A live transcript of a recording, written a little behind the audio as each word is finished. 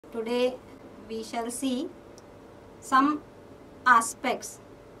Today we shall see some aspects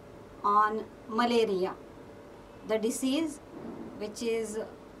on malaria, the disease which is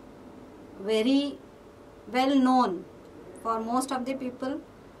very well known for most of the people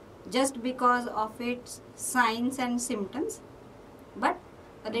just because of its signs and symptoms. But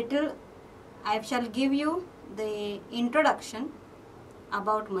a little I shall give you the introduction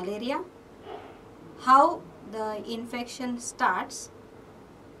about malaria, how the infection starts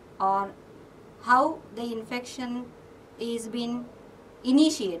or how the infection is being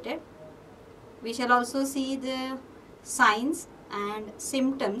initiated. We shall also see the signs and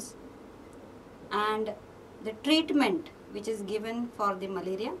symptoms and the treatment which is given for the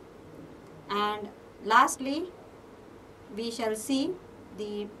malaria, and lastly we shall see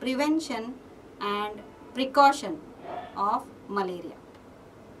the prevention and precaution of malaria.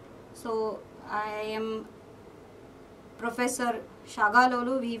 So I am Professor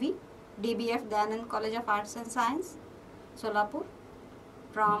Shagalolu VV, DBF Dayanand College of Arts and Science, Solapur,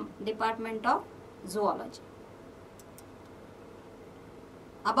 from Department of Zoology.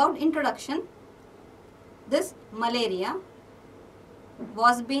 About introduction, this malaria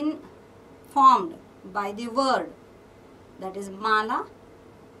was been formed by the word that is mala.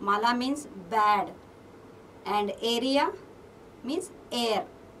 Mala means bad and area means air.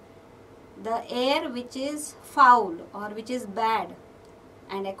 The air which is foul or which is bad,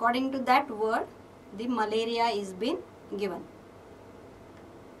 and according to that word the malaria is been given.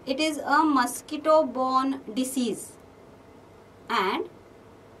 It is a mosquito borne disease and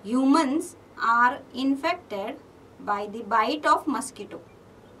humans are infected by the bite of mosquito.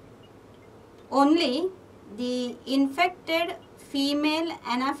 Only the infected female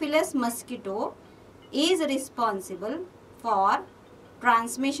Anopheles mosquito is responsible for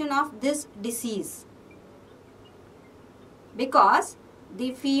transmission of this disease, because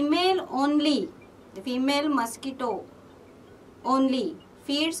the female mosquito only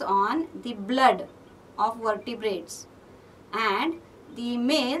feeds on the blood of vertebrates, and the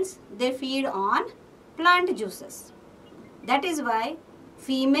males, they feed on plant juices. That is why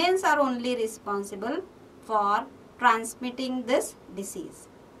females are only responsible for transmitting this disease.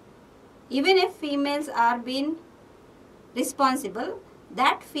 Even if females are being responsible,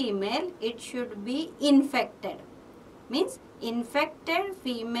 that female, it should be infected. Means infected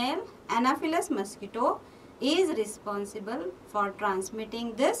female Anopheles mosquito is responsible for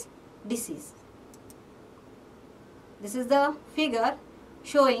transmitting this disease. This is the figure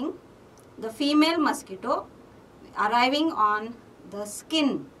showing the female mosquito arriving on the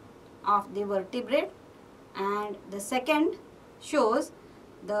skin of the vertebrate, and the second shows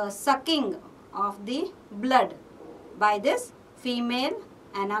the sucking of the blood by this female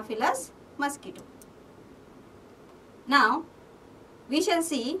Anopheles mosquito. Now we shall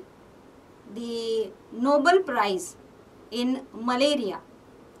see the Nobel Prize in malaria,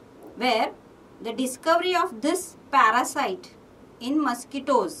 where the discovery of this parasite in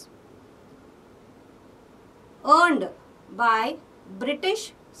mosquitoes earned by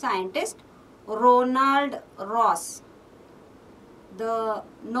British scientist Ronald Ross. The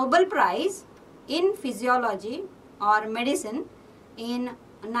Nobel Prize in Physiology or Medicine in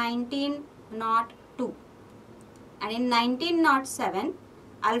 1902, and in 1907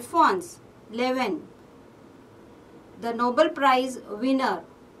 Alphonse Levin, the Nobel Prize winner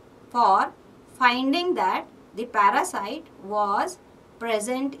for finding that the parasite was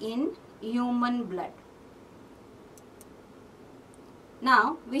present in human blood.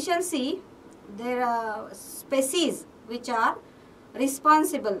 Now we shall see there are species which are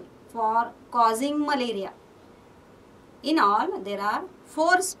responsible for causing malaria. In all, there are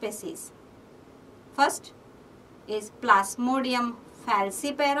 4 species. First is Plasmodium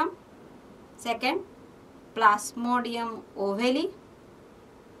falciparum, second Plasmodium ovale,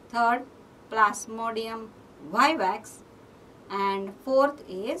 third Plasmodium vivax, and fourth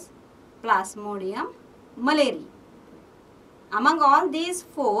is Plasmodium malariae. Among all these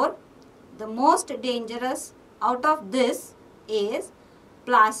 4, the most dangerous out of this is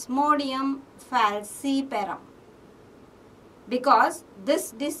Plasmodium falciparum, because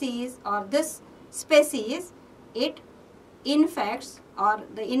this disease or this species, it infects, or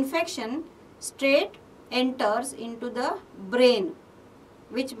the infection straight enters into the brain,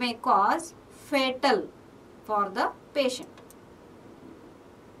 which may cause fatal for the patient.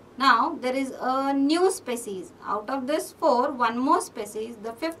 Now there is a new species. Out of this 4, one more species,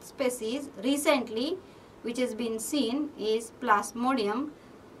 the 5th species recently which has been seen is Plasmodium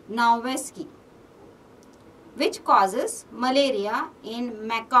nauwesii, which causes malaria in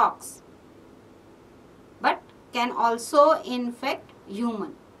macaques but can also infect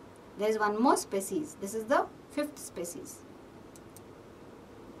human. There is one more species. This is the 5th species.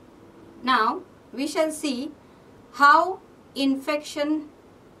 Now we shall see how infection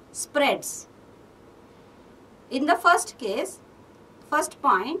spreads. In the first case, first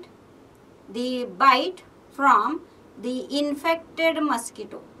point, the bite from the infected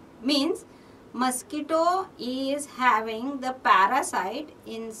mosquito means mosquito is having the parasite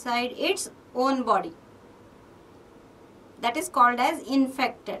inside its own body. That is called as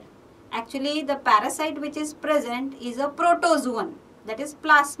infected. Actually, the parasite which is present is a protozoan, that is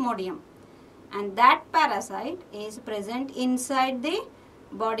plasmodium, and that parasite is present inside the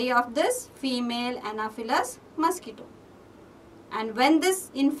body of this female Anopheles mosquito. And when this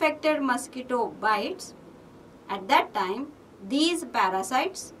infected mosquito bites, at that time these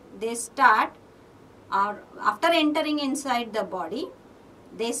parasites, they start, or after entering inside the body,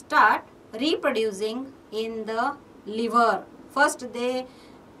 they start reproducing in the liver. First they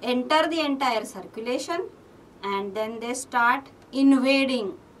enter the entire circulation and then they start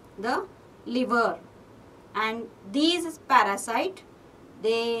invading the liver, and these parasites,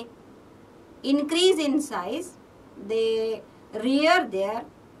 they increase in size, they rear there,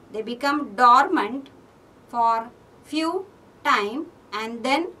 they become dormant for few time and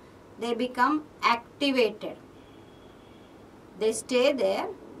then they become activated. They stay there,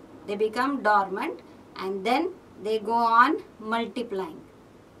 they become dormant and then they go on multiplying.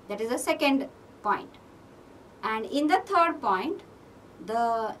 That is the second point. And in the third point,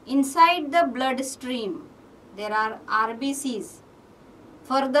 inside the bloodstream there are RBCs.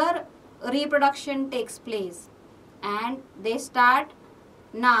 Further reproduction takes place and they start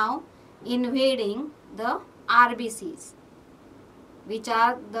now invading the RBCs, which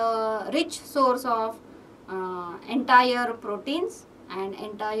are the rich source of entire proteins and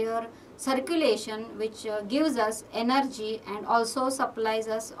entire circulation, which gives us energy and also supplies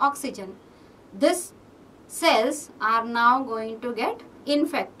us oxygen. These cells are now going to get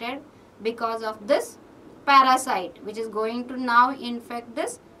infected because of this parasite, which is going to now infect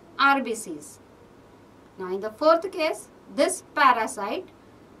this RBCs. Now in the fourth case, this parasite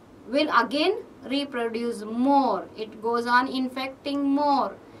will again reproduce more. It goes on infecting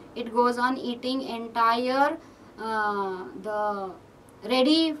more. It goes on eating entire the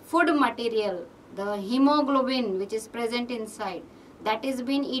ready food material, the hemoglobin which is present inside, that is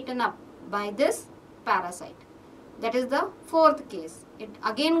being eaten up by this parasite. That is the fourth case. It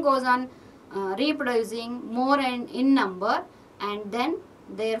again goes on reproducing more and in number, and then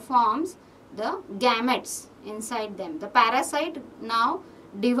there forms the gametes inside them. The parasite now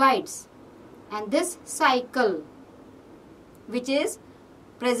divides, and this cycle which is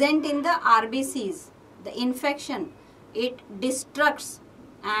present in the RBCs, the infection, it destructs,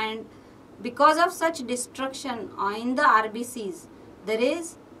 and because of such destruction in the RBCs, there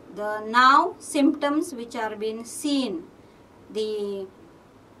is the now symptoms which are being seen, the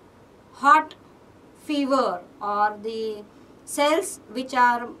hot fever or the cells which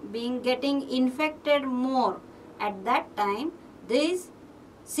are getting infected more. At that time these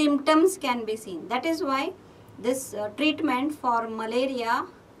symptoms can be seen. That is why this treatment for malaria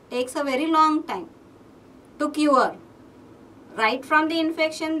takes a very long time to cure. Right from the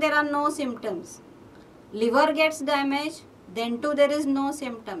infection there are no symptoms. Liver gets damaged, then too there is no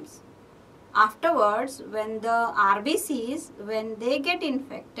symptoms. Afterwards, when the RBCs, when they get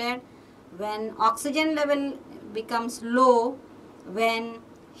infected, when oxygen level becomes low, when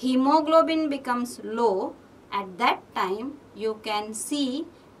hemoglobin becomes low, at that time you can see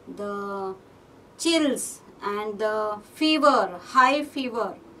the chills and the fever, high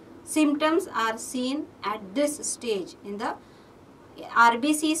fever symptoms are seen at this stage, in the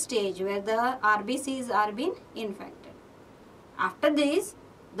RBC stage, where the RBCs are being infected. After this,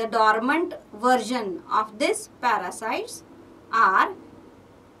 the dormant version of these parasites are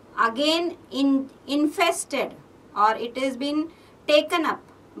again infested, or it has been taken up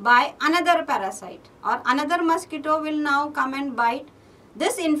by another parasite, or another mosquito will now come and bite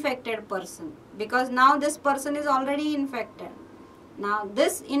this infected person, because now this person is already infected. Now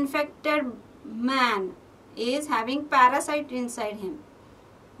this infected man is having parasite inside him.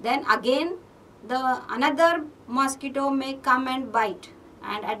 Then again another mosquito may come and bite,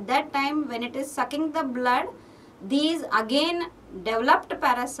 and at that time when it is sucking the blood, these again developed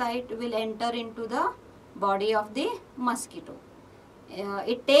parasite will enter into the body of the mosquito.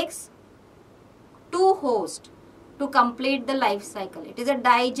 It takes 2 hosts to complete the life cycle. It is a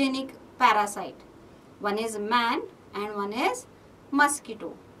digenic parasite. One is man and one is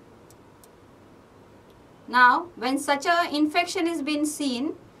mosquito. Now, when such a infection is being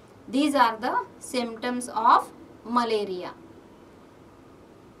seen, these are the symptoms of malaria.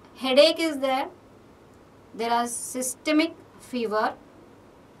 headache is there. There are systemic fever.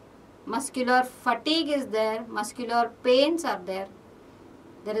 Muscular fatigue is there. Muscular pains are there.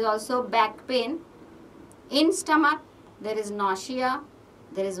 There is also back pain. In stomach, there is nausea.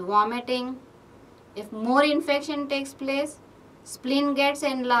 There is vomiting. If more infection takes place, spleen gets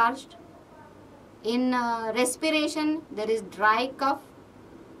enlarged. In respiration, there is dry cough.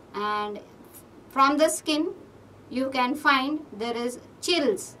 And from the skin, you can find there is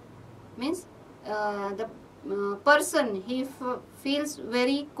chills. Means the person, he feels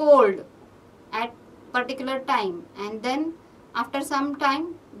very cold at particular time, and then after some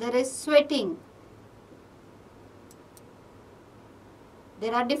time there is sweating.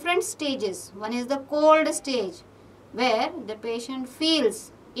 There are different stages. One is the cold stage, where the patient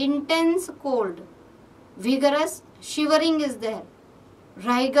feels intense cold, vigorous shivering is there,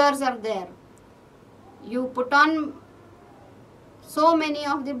 rigors are there. You put on so many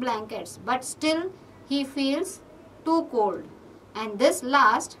of the blankets, but still he feels too cold, and this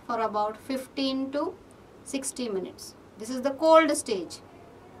lasts for about 15 to 60 minutes. This is the cold stage.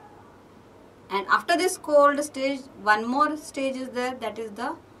 And after this cold stage, one more stage is there, that is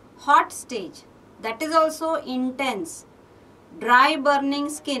the hot stage. That is also intense. Dry burning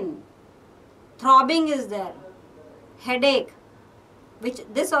skin, throbbing is there, headache, which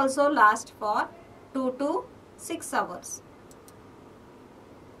this also lasts for 2 to 6 hours.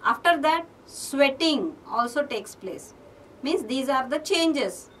 After that, sweating also takes place. Means these are the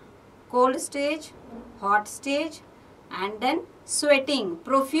changes. Cold stage, hot stage, and then sweating,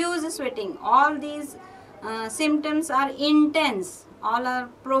 profuse sweating. All these symptoms are intense, all are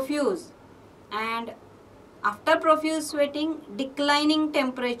profuse. And after profuse sweating, declining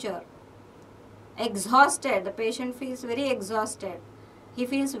temperature, exhausted, the patient feels very exhausted. He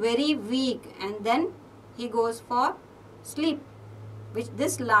feels very weak, and then he goes for sleep, which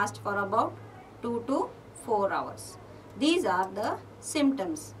this lasts for about 2 to 4 hours. These are the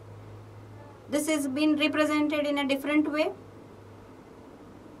symptoms. This is been represented in a different way.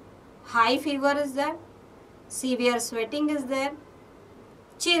 High fever is there, severe sweating is there,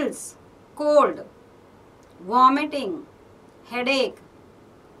 chills, cold, vomiting, headache,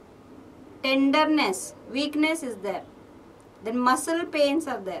 tenderness, weakness is there. Then muscle pains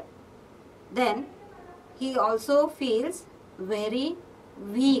are there. Then he also feels very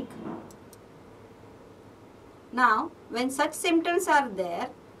weak. Now, when such symptoms are there,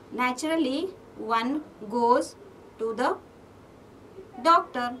 naturally one goes to the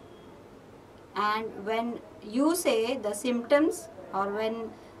doctor. And when you say the symptoms, or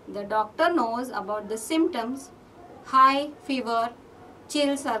when the doctor knows about the symptoms, high fever,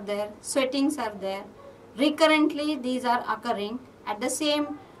 chills are there, sweatings are there, recurrently these are occurring at the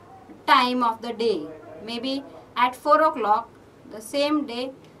same time of the day. Maybe at 4 o'clock, the same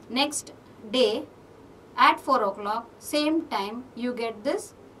day, next day at 4 o'clock, same time you get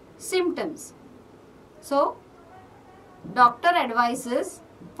this symptoms. So, doctor advises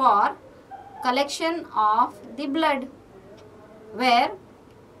for collection of the blood, where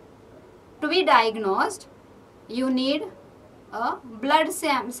to be diagnosed you need a blood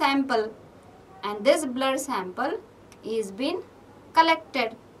sample, and this blood sample is been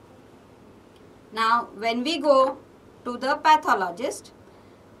collected. Now when we go to the pathologist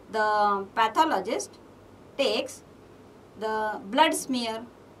takes the blood smear.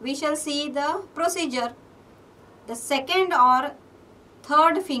 We shall see the procedure. The second or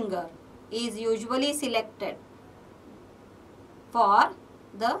third finger is usually selected for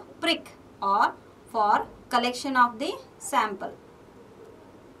the prick or for collection of the sample.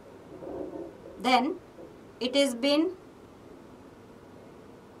 Then it is been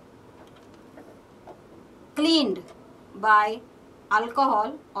cleaned by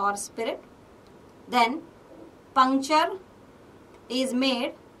alcohol or spirit. Then puncture is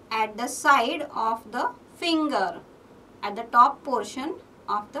made at the side of the finger, at the top portion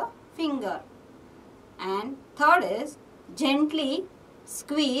of the finger. And third is gently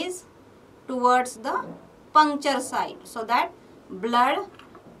squeeze towards the puncture side, so that blood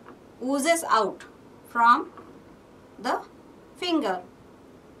oozes out from the finger.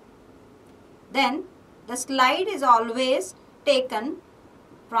 Then the slide is always taken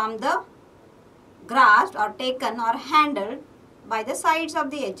from the grasped or taken or handled by the sides of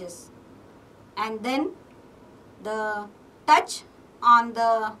the edges, and then the touch on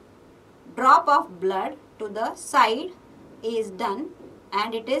the drop of blood to the side is done,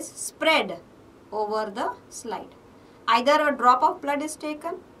 and it is spread over the slide. Either a drop of blood is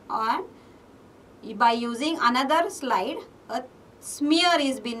taken, or by using another slide a smear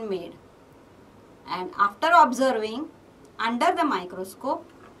is been made. And after observing under the microscope,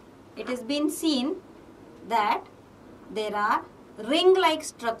 it has been seen that there are ring-like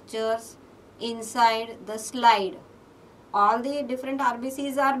structures inside the slide. All the different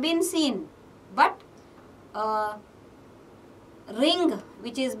RBCs are being seen, but a ring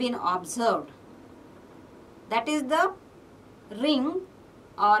which is being observed, that is the ring,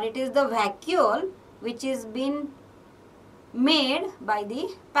 or it is the vacuole which is being made by the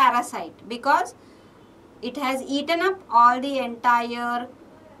parasite, because it has eaten up all the entire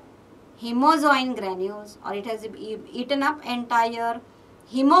hemozoin granules, or it has eaten up entire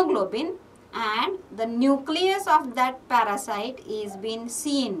hemoglobin, and the nucleus of that parasite is being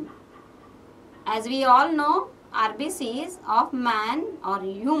seen. As we all know, RBCs of man or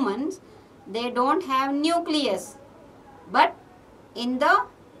humans, they don't have nucleus, but in the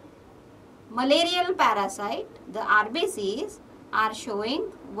malarial parasite, the RBCs are showing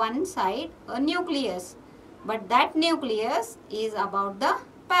one side a nucleus, but that nucleus is about the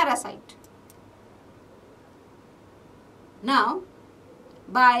parasite. Now,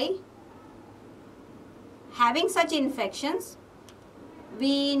 by having such infections,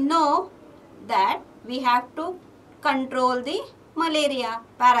 we know that we have to control the malaria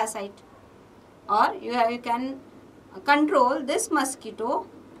parasite, or you can control this mosquito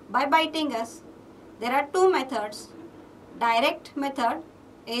by biting us. There are two methods. Direct method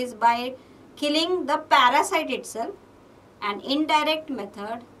is by killing the parasite itself, and indirect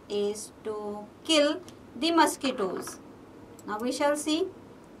method is to kill the mosquitoes. Now we shall see.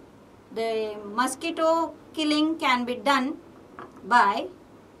 The mosquito killing can be done by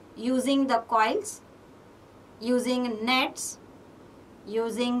using the coils, using nets,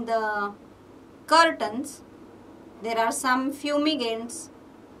 using the curtains. There are some fumigants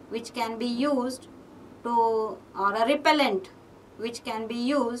which can be used to, or a repellent which can be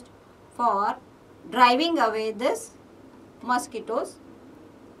used for driving away this mosquitoes.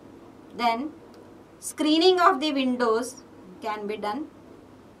 Then screening of the windows can be done.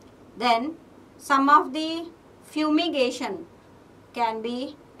 Then some of the fumigation can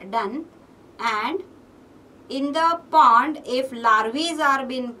be done, and in the pond, if larvae are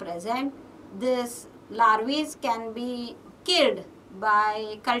being present, this larvae can be killed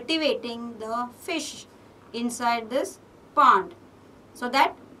by cultivating the fish inside this pond, so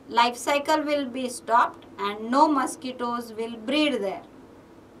that life cycle will be stopped and no mosquitoes will breed there,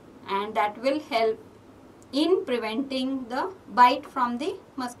 and that will help in preventing the bite from the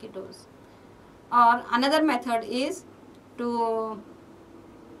mosquitoes. Or another method is to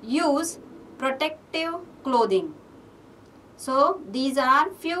use protective clothing. So these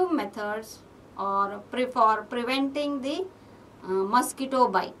are few methods or for preventing the mosquito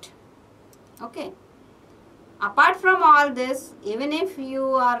bite. Okay. Apart from all this, even if you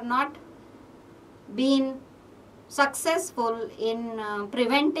are not being successful in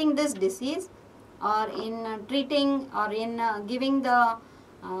preventing this disease, or in treating, or in giving the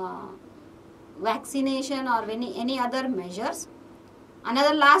vaccination or any other measures,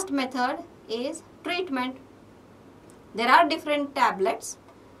 another last method is treatment. There are different tablets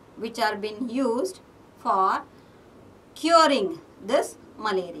which are being used for curing this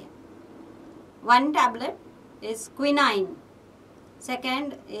malaria. One tablet is quinine,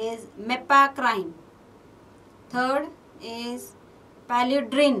 second is mepacrine, third is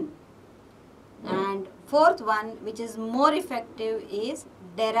paludrin, and fourth one, which is more effective, is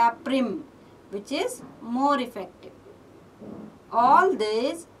daraprim, which is more effective. All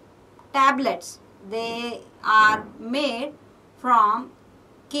these tablets, they are made from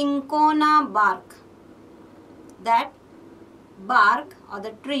cinchona bark. That bark, or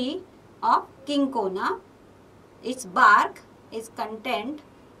the tree of cinchona, its bark, its content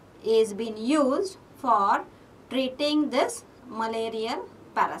is being used for treating this malarial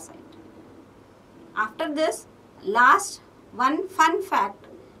parasite. After this, last one fun fact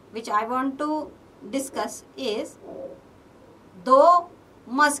which I want to discuss is, though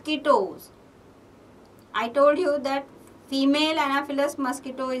mosquitoes, I told you that female Anopheles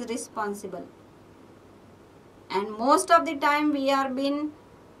mosquito is responsible, and most of the time we are been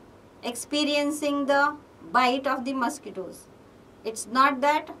experiencing the bite of the mosquitoes. It's not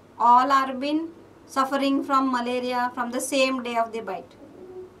that all are been suffering from malaria from the same day of the bite.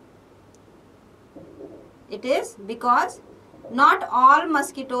 It is because not all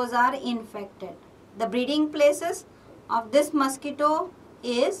mosquitoes are infected. The breeding places of this mosquito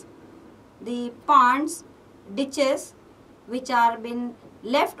is the ponds, ditches which are been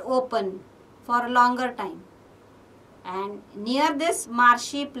left open for a longer time. And near this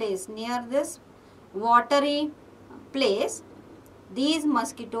marshy place, near this watery place, these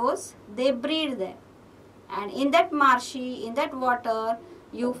mosquitoes, they breed there. And in that marshy, in that water,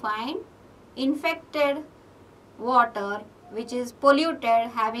 you find infected water which is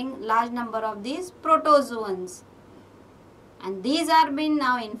polluted, having large number of these protozoans, and these are being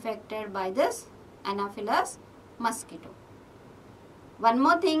now infected by this Anopheles mosquito. One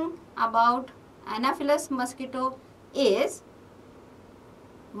more thing about Anopheles mosquito is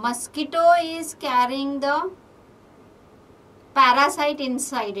mosquito is carrying the parasite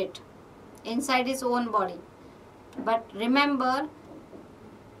inside it, inside its own body. But remember,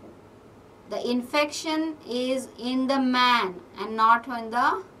 the infection is in the man and not in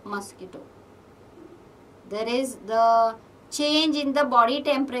the mosquito. There is the change in the body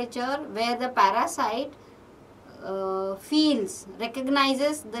temperature where the parasite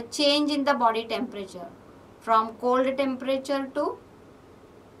recognizes the change in the body temperature from cold temperature to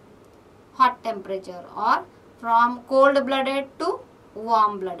hot temperature, or from cold blooded to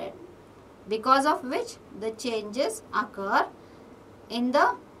warm blooded, because of which the changes occur in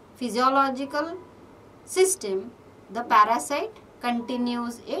the physiological system. The parasite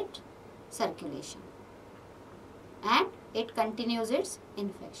continues its circulation and it continues its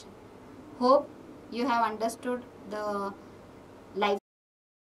infection. Hope you have understood the life